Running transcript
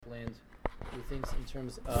things in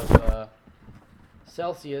terms of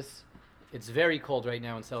Celsius. It's very cold right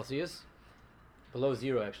now in Celsius. Below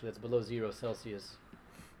zero, actually. That's below 0 Celsius.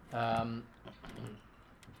 It's like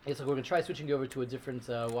we're going to try switching over to a different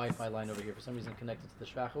Wi-Fi line over here. For some reason, connected to the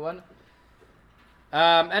Shvacha one.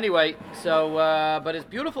 Anyway, so, but it's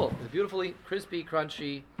beautiful. It's beautifully crispy,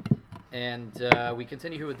 crunchy. And we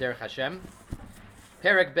continue here with Derech Hashem.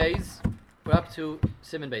 Perek Beis. We're up to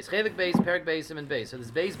Siman Beis. Chelek Beis, Perek Beis, Siman Beis. So this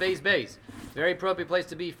Beis. Very appropriate place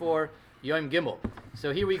to be for Yom Gimel.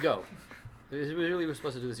 So here we go. We were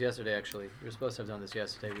supposed to do this yesterday, actually. We were supposed to have done this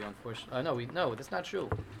yesterday. We unfortunately... No, that's not true.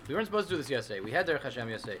 We weren't supposed to do this yesterday. We had Derech Hashem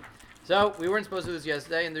yesterday. So we weren't supposed to do this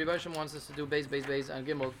yesterday, and the Rebbe Hashem wants us to do Beis on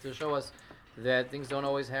Gimel to show us that things don't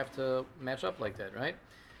always have to match up like that, right?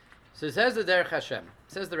 So it says the Derech Hashem.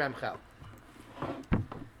 It says the Ramchal.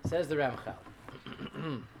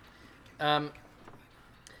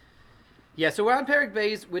 So we're on Perek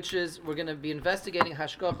Beis, which is, we're going to be investigating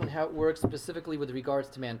Hashgacha and how it works specifically with regards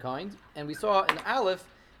to mankind. And we saw in Aleph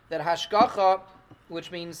that Hashgacha,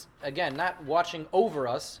 which means, again, not watching over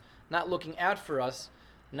us, not looking out for us,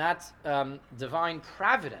 not divine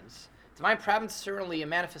providence. Divine providence is certainly a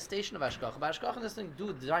manifestation of Hashgacha, but Hashgacha has nothing to do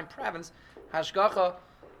with divine providence. Hashgacha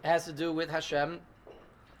has to do with Hashem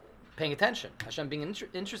paying attention, Hashem being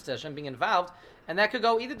interested, Hashem being involved, and that could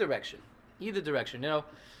go either direction. You know,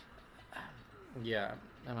 yeah,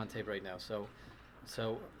 I'm on tape right now, so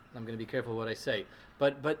I'm going to be careful what I say.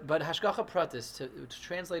 But Hashgacha Pratis, to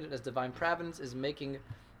translate it as divine providence, is making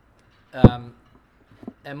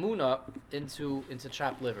Emunah into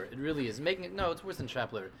chopped liver. It really is making it. No, it's worse than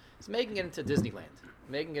chopped liver. It's making it into Disneyland,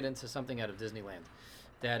 making it into something out of Disneyland.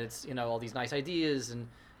 That it's, you know, all these nice ideas and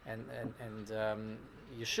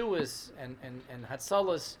Yeshuas and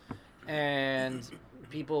Hatzalas and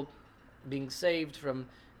people being saved from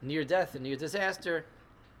near death and near disaster,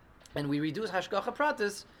 and we reduce Hashgacha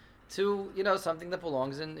Pratis to, you know, something that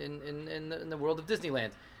belongs in the world of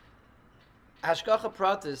Disneyland. Hashgacha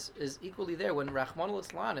Pratis is equally there when Rahman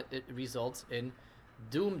al-Islan, it results in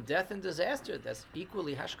doom, death, and disaster. That's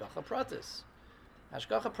equally Hashgacha Pratis.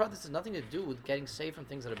 Hashgacha Pratis has nothing to do with getting saved from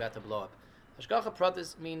things that are about to blow up. Hashgacha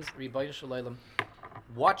Pratis means Ribono Shel Olam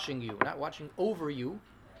watching you, not watching over you,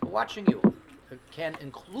 but watching you. It can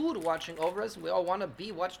include watching over us. We all want to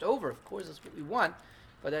be watched over. Of course, that's what we want,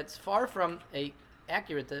 but that's far from a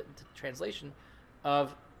accurate translation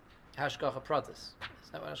of Hashgacha Pratis.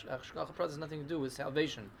 It's not Hashgacha Pratis has nothing to do with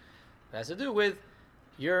salvation. It has to do with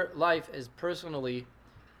your life is personally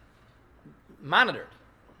monitored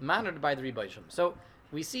by the Ribono Shel Olam. So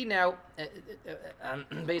we see now,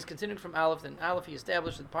 based continuing from Aleph, then Aleph he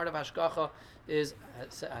established that part of Hashgacha is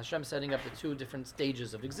Hashem setting up the two different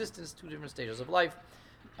stages of existence, two different stages of life,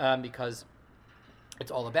 because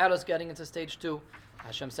it's all about us getting into stage 2.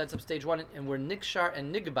 Hashem sets up stage 1, and we're nikshar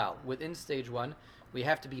and nigbal within stage 1. We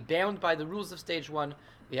have to be bound by the rules of stage 1.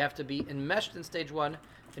 We have to be enmeshed in stage 1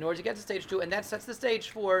 in order to get to stage 2, and that sets the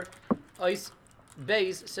stage for Ois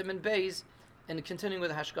Beis, Siman Beis, and continuing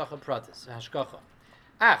with Hashgacha Pratis, Hashgacha.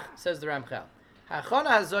 Says the Ramchal,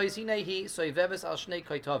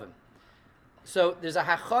 so there's a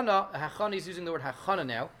hachana. Hachana is using the word hachana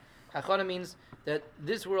now. Hachana means that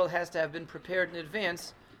this world has to have been prepared in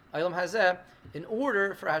advance, Olam hazeh, in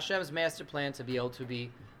order for Hashem's master plan to be able to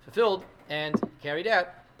be fulfilled and carried out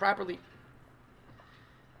properly.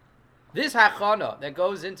 This hachana that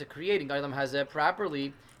goes into creating Olam hazeh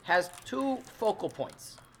properly has two focal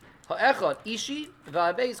points. Ha'echad ishi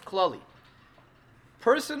v'habeis klali.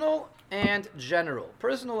 Personal and general,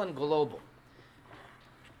 personal and global.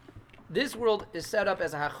 This world is set up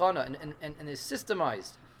as a hachana and is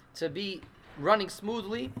systemized to be running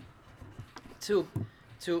smoothly, to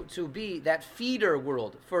be that feeder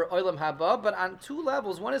world for Olam Haboh, but on two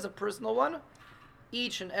levels. One is a personal one,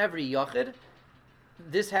 each and every yachid.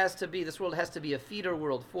 This world has to be a feeder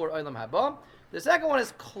world for Olam Haboh. The second one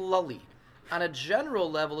is klali. On a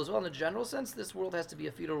general level as well, in a general sense, this world has to be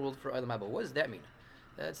a feeder world for Olam Haboh. What does that mean?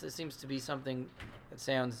 That seems to be something that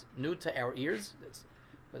sounds new to our ears.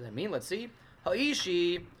 What does that mean? Let's see.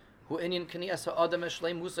 Ha'ishi hu inyan k'niyas ha'adam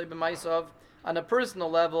eshlem musay b'maisav. On a personal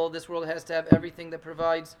level, this world has to have everything that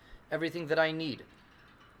provides everything that I need.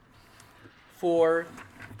 For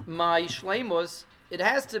my shleimus, it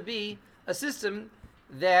has to be a system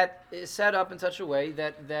that is set up in such a way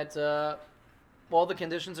that all the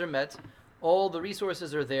conditions are met, all the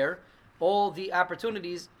resources are there, all the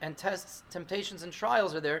opportunities and tests, temptations, and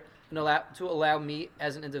trials are there to allow me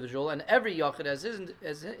as an individual, and every yachid as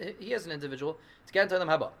he as an individual, to get into Olam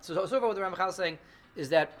Haboh. So far what the Ramchal is saying is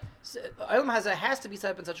that Olam Hazeh has to be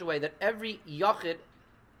set up in such a way that every yachid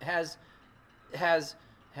has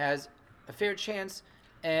a fair chance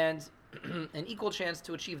and an equal chance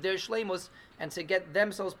to achieve their shleimus and to get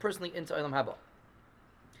themselves personally into Olam Haboh.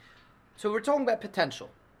 So we're talking about potential.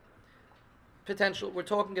 We're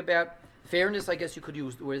talking about fairness. I guess you could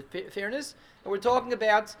use the word fairness, and we're talking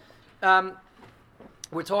about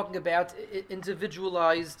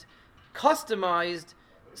individualized, customized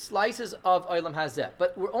slices of Olam Hazeh.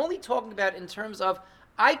 But we're only talking about in terms of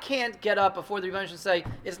I can't get up before the Rebbeinu and say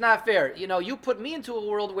it's not fair. You put me into a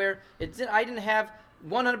world where I didn't have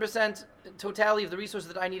 100% totality of the resources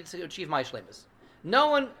that I needed to achieve my shleimus. No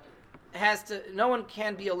one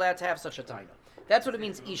can be allowed to have such a time. That's what it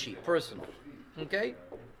means, ishi, personal. Okay?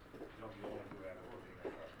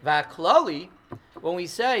 Va'klali, when we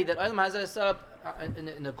say that Olam Hazeh is set up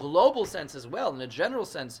in a global sense as well, in a general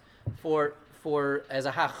sense, for as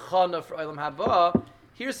a hachana for Olam Haboh,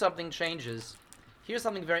 here's something changes. Here's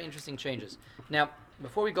something very interesting changes. Now,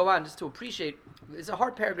 before we go on, just to appreciate, it's a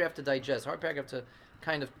hard paragraph to digest, hard paragraph to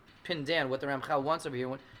kind of pin down what the Ramchal wants over here.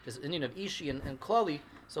 This inyan of ishi and klali.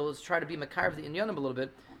 So let's try to be makar of the inyanim a little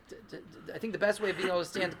bit. I think the best way of being able to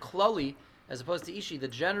understand klali as opposed to ishi, the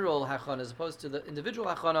general hachana, as opposed to the individual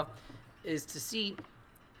hachana, is to see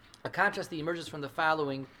a contrast that emerges from the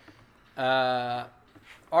following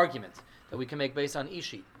argument that we can make based on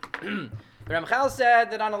ishi. The Ramchal said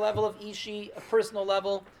that on a level of ishi, a personal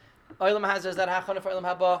level, Olam Hazeh is that hachana for Olam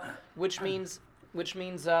Haboh, which means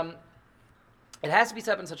it has to be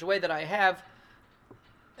set up in such a way that I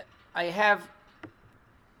have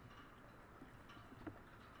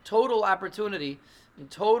total opportunity and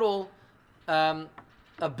total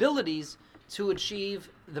abilities to achieve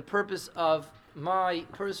the purpose of my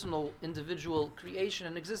personal, individual creation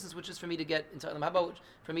and existence, which is for me to get into Olam Haboh,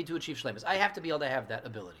 for me to achieve shleimus. I have to be able to have that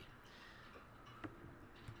ability.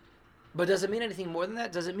 But does it mean anything more than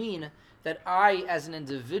that? Does it mean that I, as an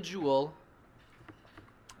individual,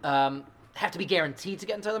 have to be guaranteed to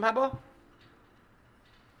get into Olam Haboh?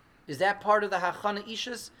 Is that part of the hachana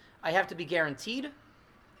ishus? I have to be guaranteed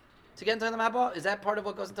to get into Olam Haboh? Is that part of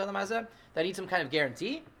what goes into Olam Hazeh? That I need some kind of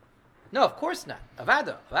guarantee? No, of course not.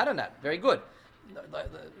 Avada not. Very good.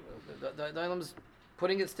 The Olam's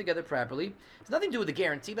putting it together properly. It's nothing to do with the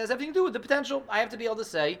guarantee, but it has everything to do with the potential. I have to be able to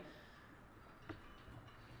say,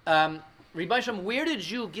 Rebbe Hashem, where did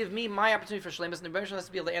you give me my opportunity for shleimus? And Rebbe Hashem has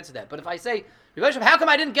to be able to answer that. But if I say, Rebbe Hashem, how come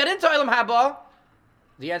I didn't get into Olam Haboh?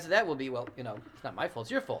 The answer to that will be, well, it's not my fault,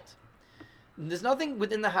 it's your fault. There's nothing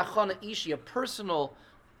within the hachana ishi, a personal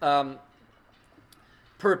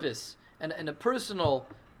purpose and a personal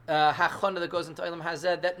hachana that goes into Olam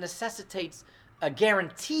Hazeh that necessitates a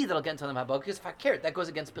guarantee that I'll get into Olam Haboh, because if I care, that goes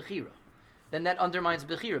against Bechira. Then that undermines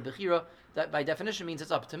Bechira. Bechira, that by definition means it's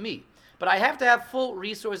up to me. But I have to have full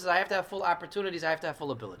resources, I have to have full opportunities, I have to have full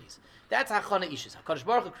abilities. That's hachana ishis. HaKadosh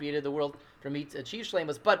Baruch Hu created the world for me to achieve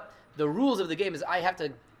shleimus, but the rules of the game is I have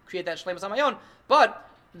to create that shleimus on my own. But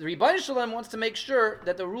the Rebbeinu Shalom wants to make sure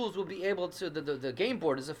that the rules will be able to, the game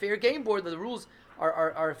board is a fair game board, that the rules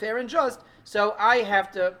are fair and just. So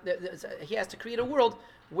he has to create a world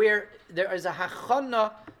where there is a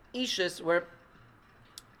hachana ishis, where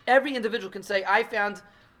every individual can say, I found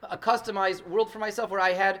a customized world for myself where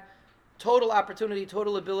I had total opportunity,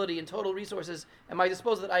 total ability, and total resources at my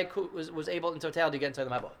disposal that I was able in totality to get into the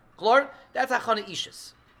Haboh. Klor, that's hachana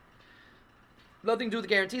ishis. Nothing to do with the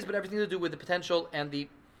guarantees, but everything to do with the potential and the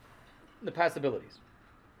possibilities.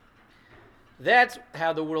 That's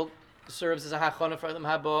how the world serves as a hachana for Olam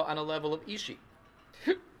Haboh on a level of ishi.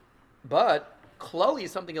 But klali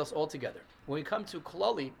is something else altogether. When we come to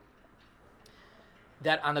klali,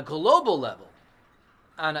 that on a global level,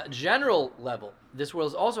 on a general level, this world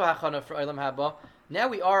is also hachana for Olam Haboh. Now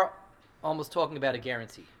we are almost talking about a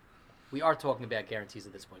guarantee. We are talking about guarantees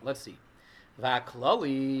at this point. Let's see.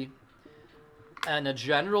 Va'klali, in a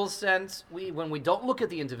general sense, when we don't look at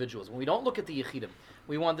the individuals, when we don't look at the yechidim,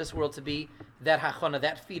 we want this world to be that hachana,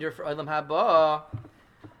 that feeder for Olam Haboh.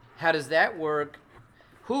 How does that work?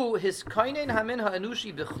 Who his kainen hamin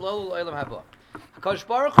ha'anushi b'chlol Olam Haboh. HaKadosh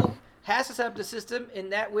Baruch Hu has to set up the system in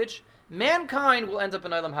that which mankind will end up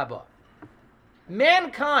in Olam Haboh.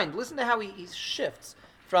 Mankind, listen to how he shifts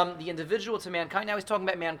from the individual to mankind. Now he's talking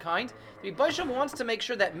about mankind. Rebbe Hashem wants to make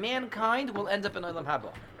sure that mankind will end up in Olam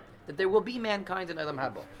Haboh. That there will be mankind in Olam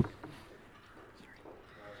Haboh.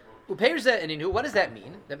 What does that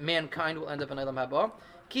mean? That mankind will end up in Olam Haboh?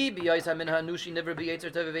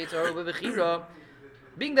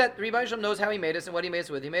 Being that Rebbe Hashem knows how he made us and what he made us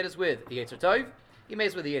with. He made us with the Yetzer Tov, he made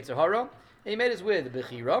us with the Yetzer Hara, and he made us with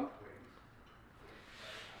Bechira.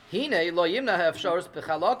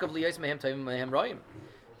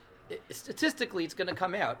 Statistically, it's going to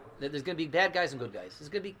come out that there's going to be bad guys and good guys. There's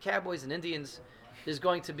going to be cowboys and Indians. There's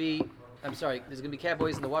going to be I'm sorry, there's going to be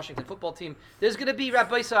Cowboys in the Washington football team. There's going to be,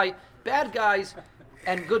 Rabbi Sai, bad guys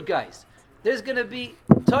and good guys. There's going to be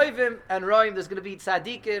Toivim and Roim. There's going to be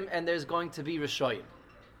Tzadikim, and there's going to be Rishoyim.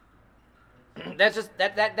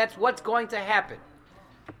 That's what's going to happen.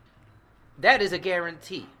 That is a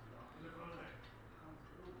guarantee.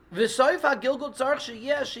 The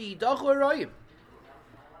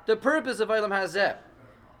purpose of Olam Hazeh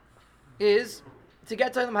is to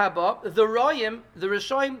get to Olam Haboh. The Royim, the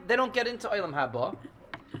Rishoyim, they don't get into Olam Haboh.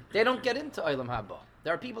 They don't get into Olam Haboh.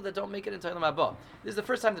 There are people that don't make it into Olam Haboh. This is the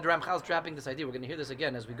first time that Ramchal is dropping this idea. We're going to hear this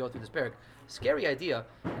again as we go through this parak. Scary idea,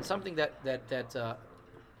 and something that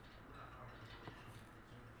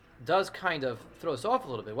does kind of throw us off a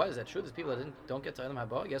little bit. Why is that true? There's people that don't get to Olam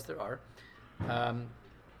Haboh. Yes, there are.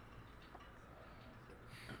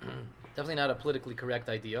 Definitely not a politically correct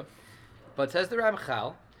idea. But says the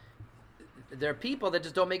Ramchal, there are people that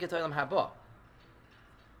just don't make it to Olam Haboh.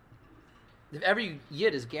 If every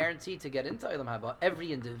Yid is guaranteed to get into Olam Haboh,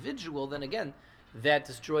 every individual, then again, that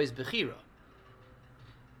destroys Bechira.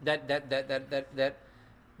 That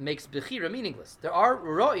makes Bechira meaningless. There are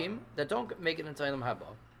Ro'im that don't make it into Olam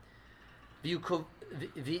Haboh.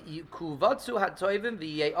 V'yikuvatsu hatoivim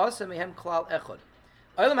v'ye'asa mehem klal echad.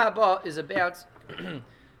 Olam Haboh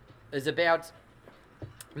is about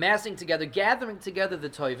massing together, gathering together the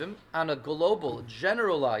toivim on a global,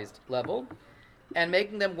 generalized level, and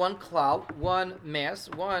making them one klal, one mass,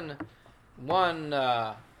 one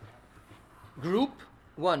group,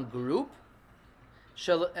 and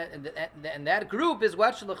that group is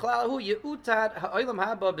what shalachlalahu yeutad ha'olam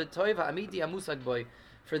haba b'toiv ha'amiti hamusag boy.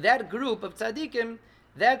 For that group of tzaddikim,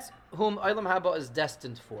 that's whom Olam Haboh is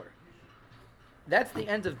destined for. That's the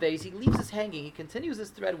end of Beis. He leaves us hanging. He continues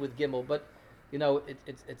this thread with Gimel, but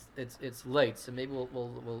it's late, so maybe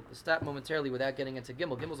we'll stop momentarily without getting into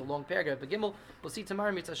Gimel. Gimel's a long paragraph, but Gimel, we'll see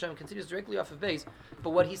tomorrow, Mitzvah Hashem, continues directly off of Beis.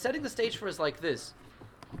 But what he's setting the stage for is like this.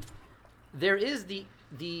 There is the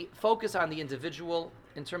focus on the individual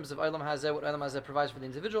in terms of Olam Hazeh, what Olam Hazeh provides for the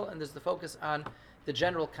individual, and there's the focus on the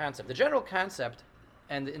general concept. The general concept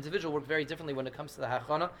and the individual work very differently when it comes to the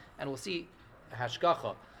Hachana, and we'll see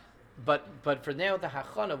Hashgacha. But for now, the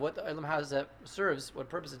Hachana, what the Olam Hazeh serves, what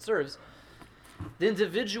purpose it serves, the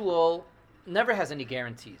individual never has any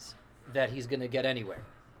guarantees that he's going to get anywhere.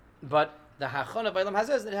 But the Hachana of Olam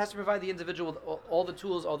Hazeh is that it has to provide the individual with all the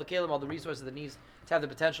tools, all the kelim, all the resources that it needs to have the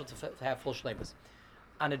potential to have full shleimus.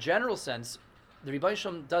 On a general sense, the Rebbeinu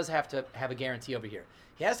Shalom does have to have a guarantee over here.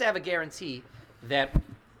 He has to have a guarantee that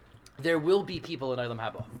there will be people in Olam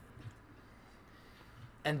Haboh.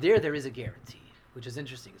 And there is a guarantee, which is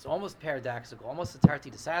interesting. It's almost paradoxical, almost a tarti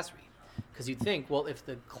de sasri. Because you'd think, well, if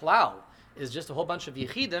the klal is just a whole bunch of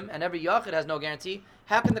yichidim and every yachid has no guarantee,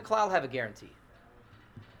 how can the klal have a guarantee?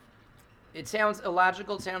 It sounds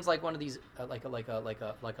illogical. It sounds like one of these, one of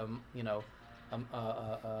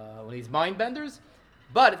these mind benders.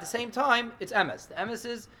 But at the same time, it's emes. The emes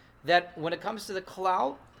is that when it comes to the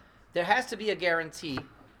klal, there has to be a guarantee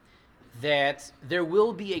that there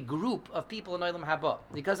will be a group of people in Olam Haboh,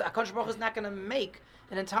 because HaKadosh Baruch Hu is not going to make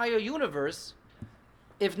an entire universe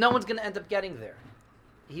if no one's going to end up getting there.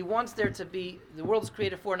 He wants there to be, the world is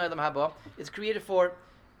created for Olam Haboh. It's created for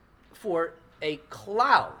a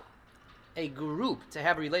klal, a group, to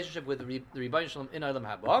have a relationship with the Rebbeinu Shalom in Olam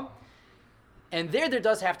Haboh. And there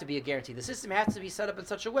does have to be a guarantee. The system has to be set up in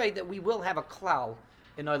such a way that we will have a klal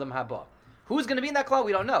in Olam Haboh. Who's going to be in that klal?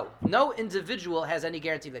 We don't know. No individual has any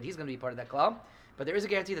guarantee that he's going to be part of that klal, but there is a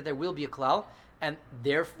guarantee that there will be a klal, and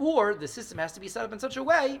therefore the system has to be set up in such a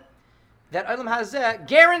way that Olam Hazeh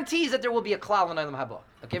guarantees that there will be a klal in Olam Haboh.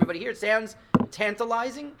 Okay, everybody here? It sounds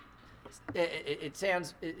tantalizing. It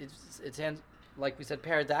sounds like we said,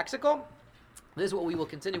 paradoxical. This is what we will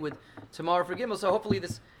continue with tomorrow for Gimel. So hopefully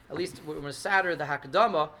this, at least we're going to sadder the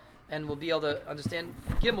Hakadama, and we'll be able to understand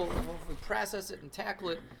Gimel, hopefully process it and tackle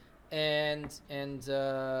it, and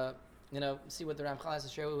see what the Ramchal has to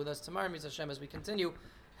share with us tomorrow, Mitzvah Hashem, as we continue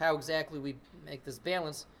how exactly we make this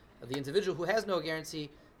balance of the individual who has no guarantee,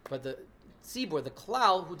 but the tzibur, the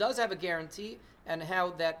klal, who does have a guarantee, and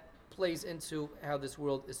how that plays into how this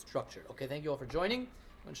world is structured. Okay, thank you all for joining.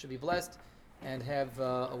 Everyone should be blessed and have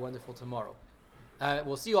a wonderful tomorrow.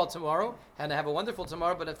 We'll see you all tomorrow, and have a wonderful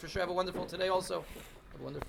tomorrow, but for sure have a wonderful today also. Have a wonderful